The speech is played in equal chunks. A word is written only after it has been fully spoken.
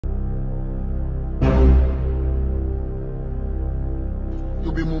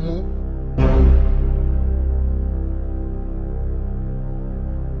could be Mumu.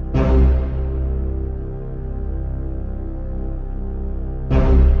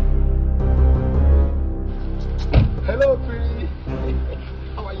 Hello, pretty.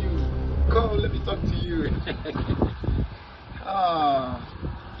 How are you? Come, let me talk to you.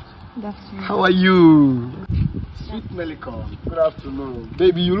 How are you? Sweet Melicon. Good afternoon.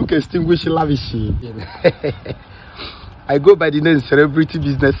 Baby, you look extinguished lavishly. I go by the name Celebrity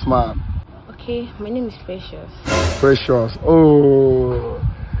Businessman. Okay, my name is Precious. Precious. Oh,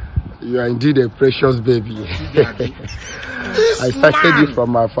 you are indeed a precious baby. I started you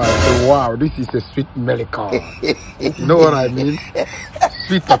from my father. So, wow, this is a sweet Melicon. You know what I mean?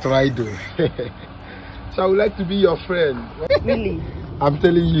 Sweet Tatoraido. So I would like to be your friend. Really? I'm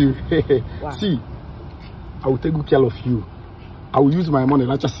telling you. Wow. See, I will take good care of you. I will use my money.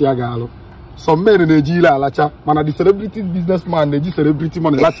 Some men in Nigeria, man, the celebrity businessman, they do celebrity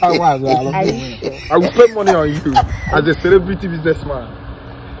money. I will spend money on you as a celebrity businessman.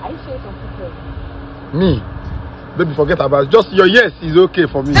 Are you sure some people? Me? Baby, forget about it. Just your yes is okay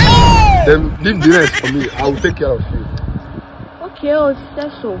for me. Then leave the rest for me. I will take care of you. Okay, oh,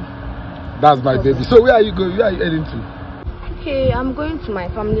 that's so. That's my baby. So where are you going? Where are you heading to? Okay, I'm going to my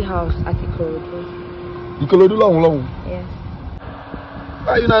family house at Ikorodu. Ikorodu long? Yes.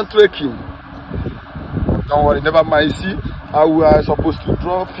 Why are you not trekking? Don't worry, never mind. See, I was supposed to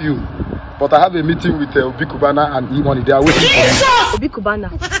drop you, but I have a meeting with Obi Cubana and E-Money. They are waiting for me. Obi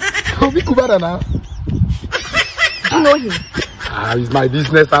Cubana? Obi Cubana now? Do you know him? He's my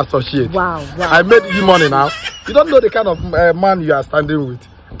business associate. Wow. I made E-Money now. You don't know the kind of man you are standing with.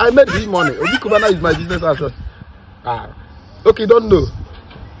 I made E-Money. Obi Cubana is my business associate. Okay, don't know.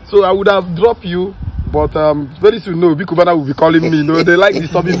 So I would have dropped you. But very soon, no, Obi Cubana will be calling me. No, they like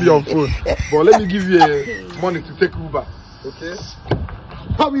disturbing me on phone. But let me give you money to take Uber, okay?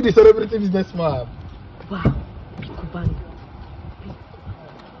 How be the celebrity businessman? Wow, Obi Cubana.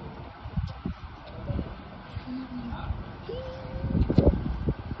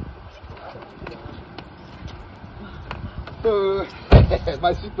 So,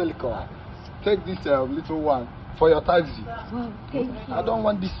 my sweet Melicon, take this little one for your taxi. Wow, thank you. I don't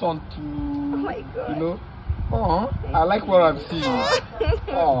want this one to, Oh my God. you know. I like what I'm seeing.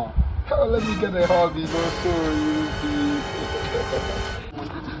 Let me get a hug, you know, so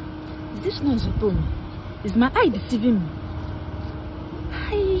Is this not Zotomi? Is my eye deceiving me?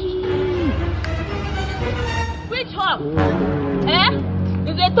 Which hug?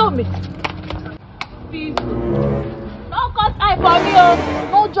 Is it Tommy? No cut eye for me, oh.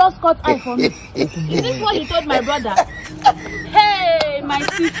 No just cut eye for me. Is this what he told my brother? Hey, my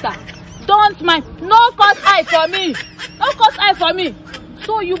sister, don't mind. No cut eye for me. No cut eye for me.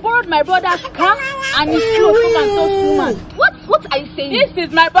 So you borrowed my brother's car and his clothes from and toast woman. What are you saying? This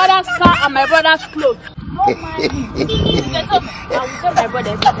is my brother's car and my brother's clothes. Don't mind me. I will tell my brother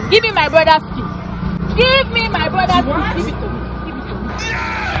everything. Give me my brother's key. Give me my brother's key. Give it to me. Give it to me.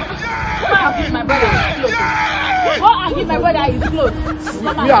 Go and give my brother his clothes. Go and give my brother his clothes.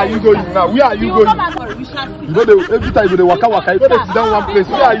 where are you going now? Where are you going? You shall see. You know, every time you go waka, you go sit down one place.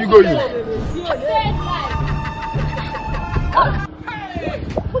 Where are you going?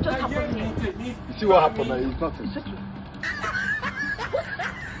 What just happened here? You see what happened now? It's nothing.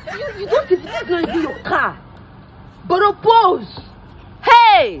 You don't think this is not even your car? But oppose.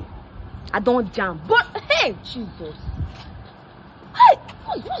 Hey! I don't jam. But hey, Jesus. Hey,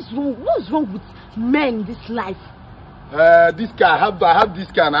 what's wrong with men in this life? This car, I have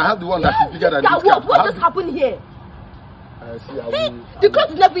this car, and I have the one that is bigger than this car. What just happened here? The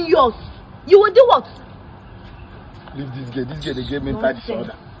cloth is not even yours. You will do what? Leave this girl. This girl, they gave me mental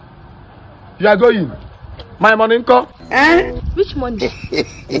disorder. You are going. My money, uncle. Which money?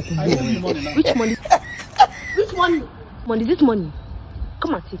 Which money? Which money? Money, this money.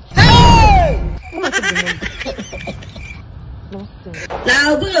 Come and take it. Come and take the money. Nonsense.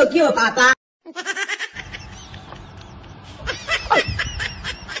 Now do you kill Papa?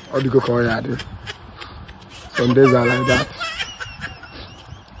 How do you go call your? Some days are like that.